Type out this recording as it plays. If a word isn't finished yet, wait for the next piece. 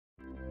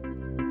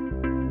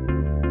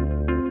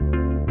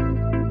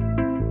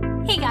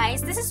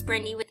guys, this is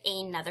Brandy with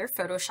another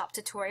Photoshop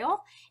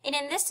tutorial, and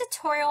in this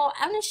tutorial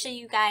I'm going to show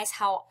you guys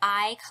how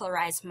I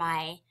colorize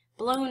my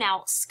blown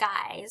out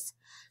skies.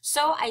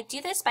 So I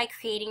do this by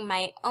creating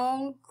my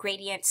own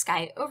gradient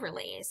sky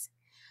overlays.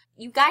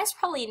 You guys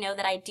probably know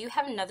that I do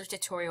have another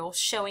tutorial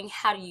showing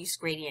how to use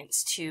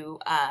gradients to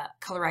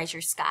colorize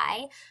your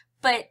sky,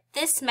 but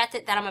this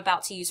method that I'm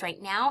about to use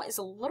right now is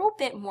a little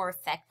bit more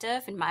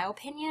effective in my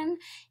opinion,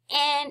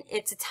 and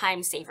it's a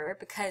time saver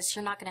because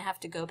you're not going to have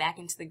to go back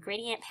into the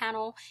gradient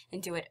panel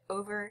and do it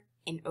over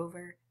and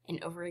over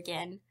and over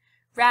again.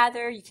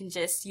 Rather, you can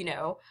just,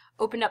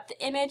 open up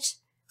the image,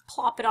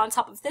 plop it on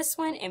top of this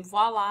one, and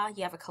voila,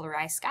 you have a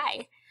colorized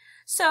sky.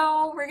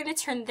 So we're going to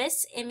turn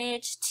this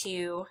image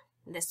to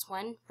this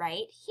one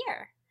right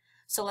here.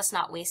 So let's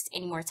not waste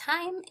any more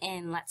time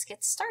and let's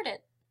get started.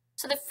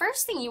 So the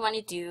first thing you want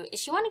to do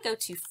is you want to go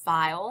to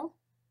File,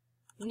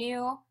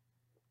 New,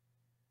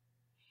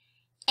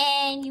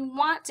 and you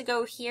want to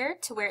go here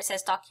to where it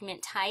says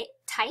Document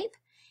Type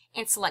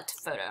and select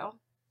Photo.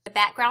 The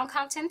background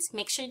content,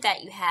 make sure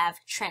that you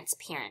have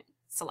Transparent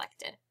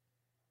selected.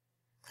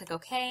 Click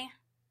OK.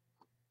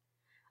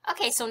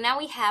 Okay, so now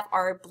we have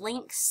our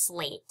blank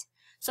slate.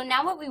 So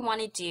now what we want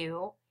to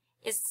do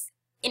is,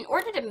 in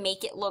order to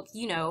make it look,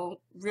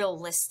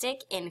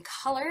 realistic in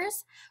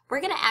colors,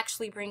 we're going to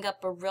actually bring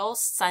up a real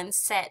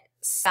sunset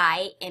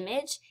sky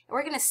image, and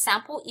we're going to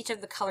sample each of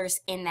the colors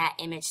in that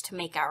image to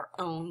make our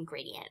own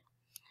gradient.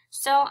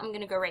 So I'm going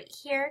to go right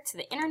here to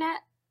the internet,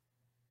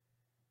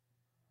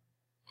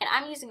 and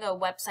I'm using a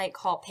website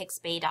called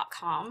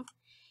pixbay.com,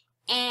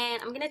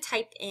 and I'm going to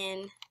type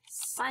in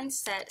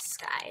sunset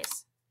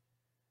skies.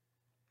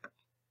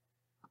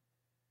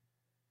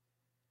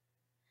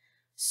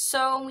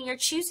 So when you're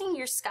choosing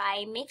your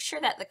sky, make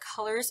sure that the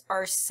colors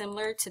are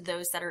similar to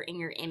those that are in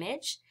your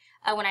image.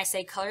 When I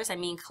say colors, I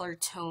mean color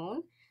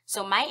tone.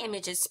 So my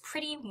image is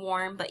pretty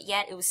warm, but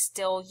yet it was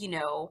still,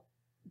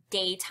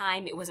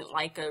 daytime. It wasn't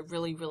like a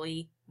really,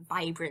 really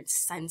vibrant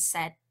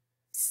sunset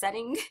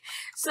setting.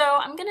 So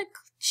I'm going to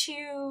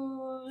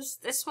choose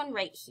this one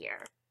right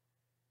here.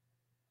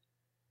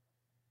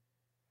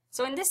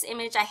 So in this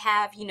image, I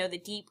have,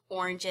 the deep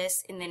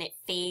oranges, and then it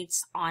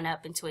fades on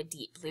up into a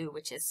deep blue,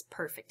 which is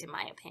perfect in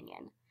my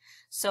opinion.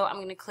 So I'm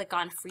going to click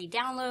on Free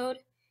Download,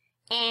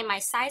 and my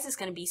size is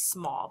going to be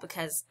small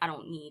because I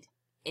don't need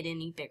it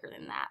any bigger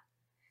than that.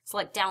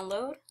 Select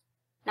Download.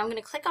 Now I'm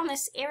going to click on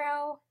this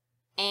arrow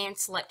and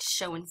select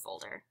Show in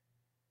Folder.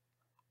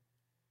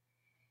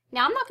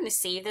 Now I'm not going to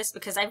save this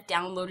because I've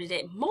downloaded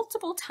it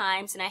multiple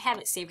times and I have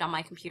it saved on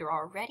my computer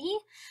already,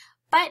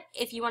 but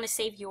if you want to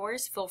save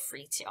yours, feel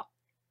free to.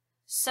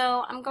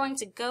 So I'm going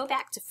to go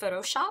back to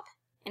Photoshop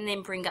and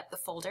then bring up the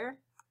folder.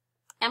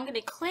 I'm going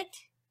to click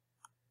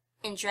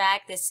and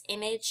drag this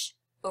image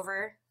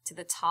over to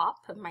the top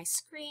of my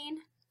screen,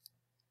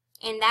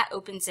 and that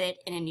opens it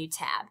in a new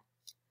tab.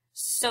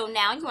 So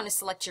now you want to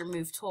select your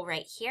Move tool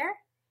right here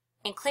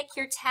and click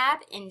your tab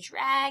and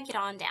drag it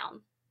on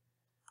down.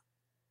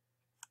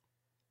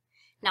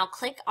 Now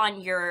click on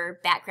your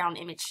background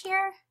image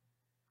here,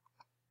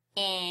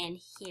 and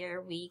here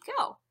we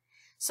go.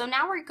 So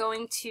now we're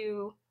going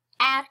to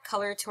add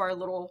color to our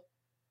little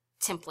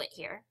template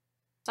here.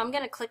 So I'm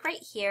going to click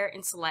right here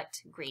and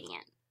select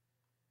Gradient.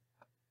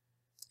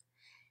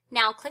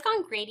 Now click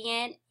on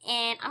Gradient,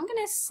 and I'm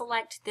going to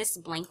select this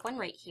blank one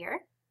right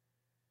here.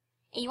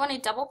 And you want to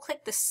double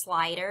click the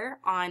slider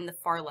on the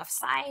far left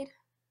side.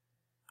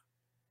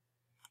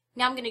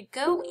 Now I'm going to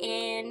go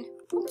in,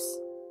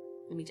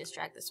 let me just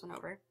drag this one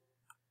over.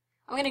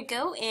 I'm going to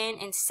go in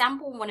and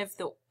sample one of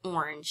the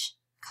orange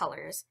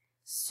colors.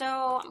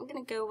 So I'm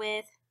going to go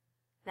with,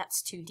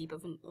 that's too deep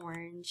of an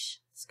orange.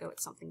 Let's go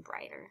with something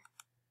brighter.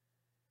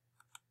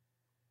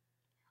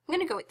 I'm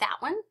going to go with that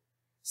one.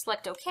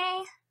 Select OK.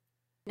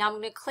 Now I'm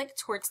going to click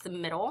towards the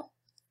middle.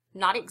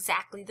 Not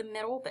exactly the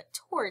middle, but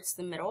towards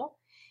the middle.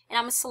 And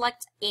I'm going to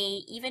select a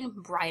even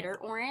brighter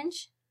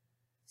orange.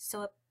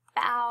 So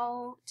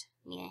about,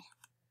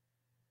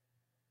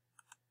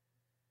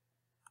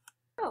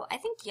 Oh, I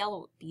think yellow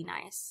would be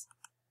nice.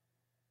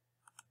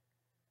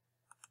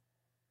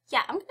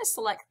 Yeah, I'm going to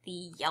select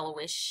the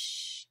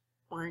yellowish,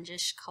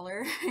 orangish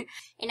color.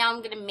 And now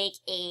I'm going to make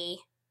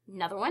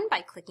another one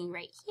by clicking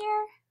right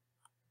here.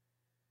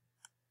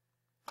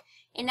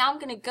 And now I'm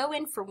going to go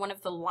in for one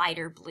of the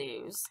lighter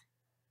blues.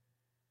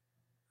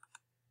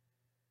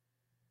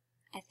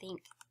 I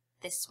think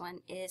this one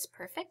is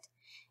perfect.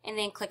 And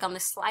then click on the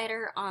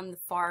slider on the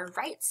far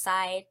right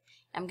side.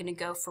 I'm going to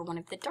go for one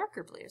of the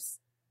darker blues.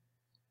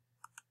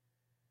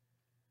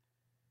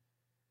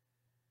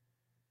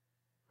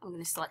 I'm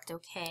going to select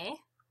OK.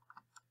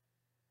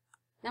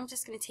 And I'm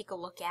just going to take a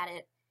look at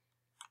it.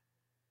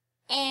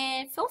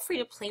 And feel free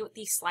to play with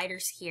these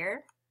sliders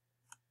here.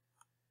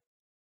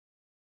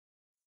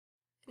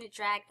 I'm going to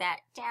drag that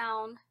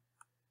down,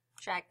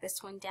 drag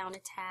this one down a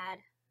tad,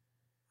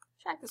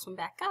 drag this one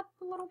back up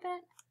a little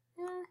bit.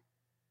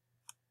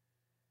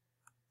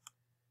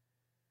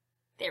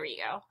 There we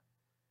go.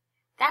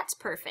 That's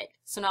perfect.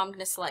 So now I'm going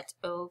to select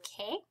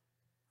OK,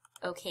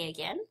 OK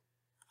again.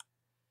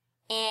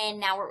 And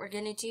now what we're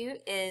going to do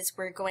is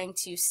we're going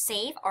to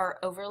save our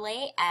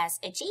overlay as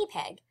a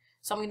JPEG.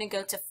 So I'm going to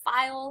go to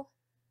File,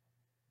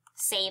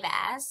 Save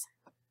As.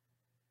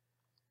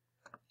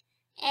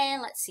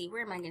 And let's see,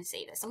 where am I going to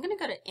save this? I'm going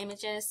to go to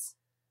Images,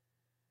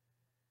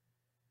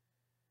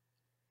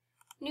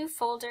 New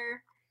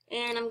Folder,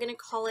 and I'm going to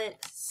call it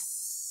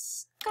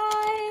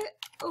Sky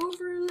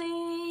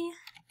Overlay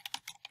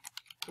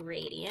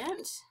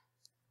Gradient.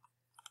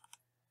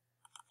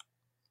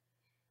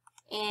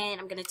 And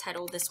I'm going to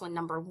title this one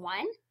number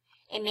 1.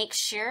 And make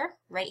sure,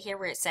 right here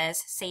where it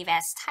says Save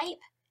As Type,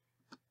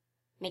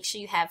 make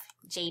sure you have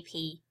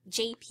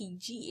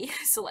JPG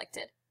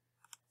selected.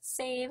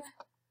 Save.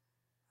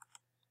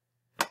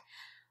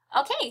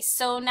 Okay,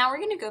 so now we're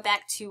going to go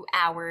back to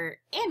our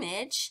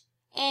image,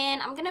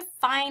 and I'm going to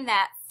find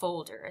that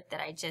folder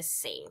that I just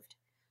saved.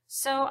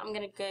 So I'm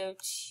going to go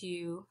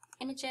to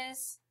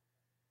Images,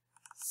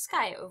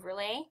 Sky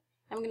Overlay.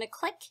 I'm going to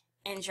click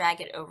and drag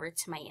it over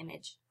to my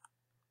image.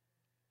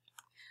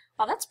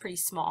 Well, that's pretty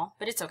small,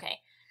 but it's okay.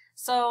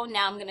 So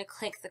now I'm going to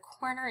click the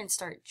corner and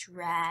start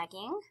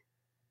dragging.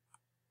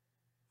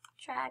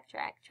 Drag,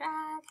 drag,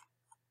 drag.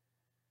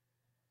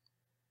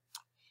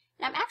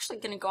 And I'm actually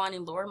going to go on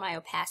and lower my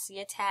opacity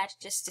a tad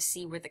just to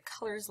see where the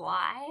colors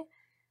lie.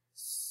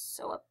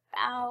 So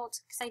about,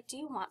 because I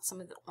do want some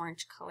of the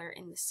orange color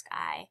in the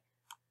sky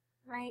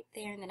right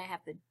there, and then I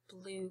have the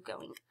blue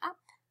going up.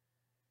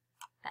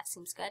 That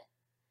seems good.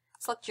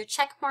 Select your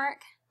check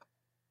mark.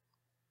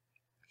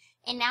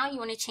 And now you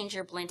want to change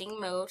your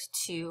blending mode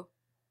to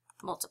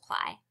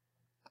multiply.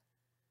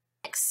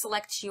 Next,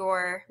 select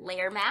your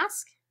layer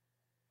mask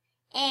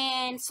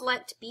and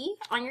select B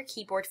on your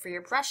keyboard for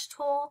your brush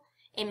tool.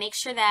 And make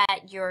sure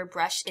that your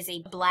brush is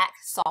a black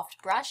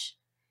soft brush.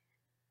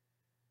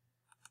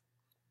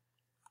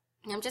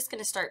 And I'm just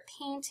going to start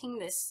painting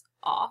this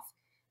off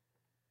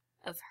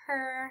of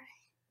her,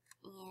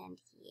 and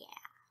yeah.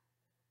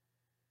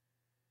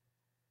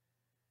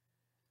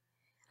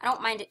 I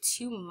don't mind it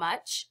too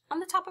much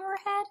on the top of her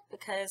head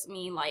because, I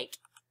mean, like,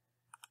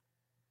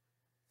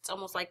 it's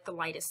almost like the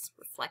light is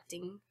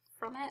reflecting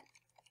from it.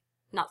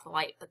 Not the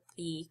light, but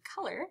the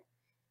color.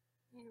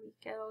 There we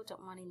go.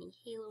 Don't want any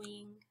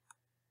haloing.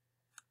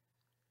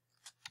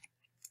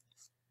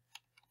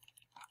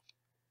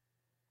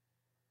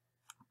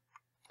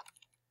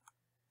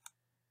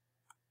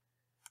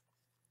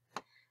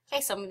 Okay,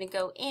 so I'm going to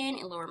go in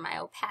and lower my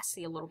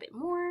opacity a little bit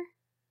more.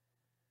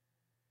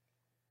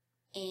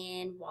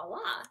 And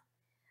voila.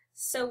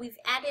 So we've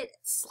added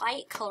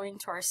slight coloring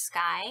to our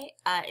sky.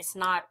 It's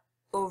not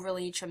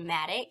overly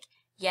dramatic,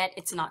 yet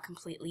it's not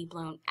completely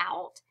blown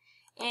out.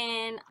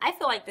 And I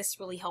feel like this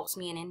really helps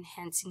me in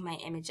enhancing my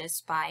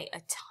images by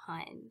a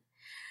ton.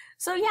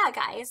 So yeah,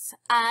 guys,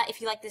 if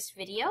you like this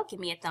video,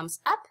 give me a thumbs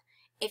up.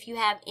 If you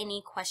have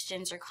any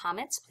questions or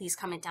comments, please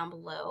comment down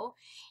below.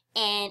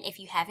 And if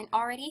you haven't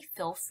already,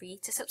 feel free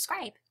to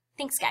subscribe.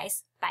 Thanks,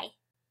 guys. Bye.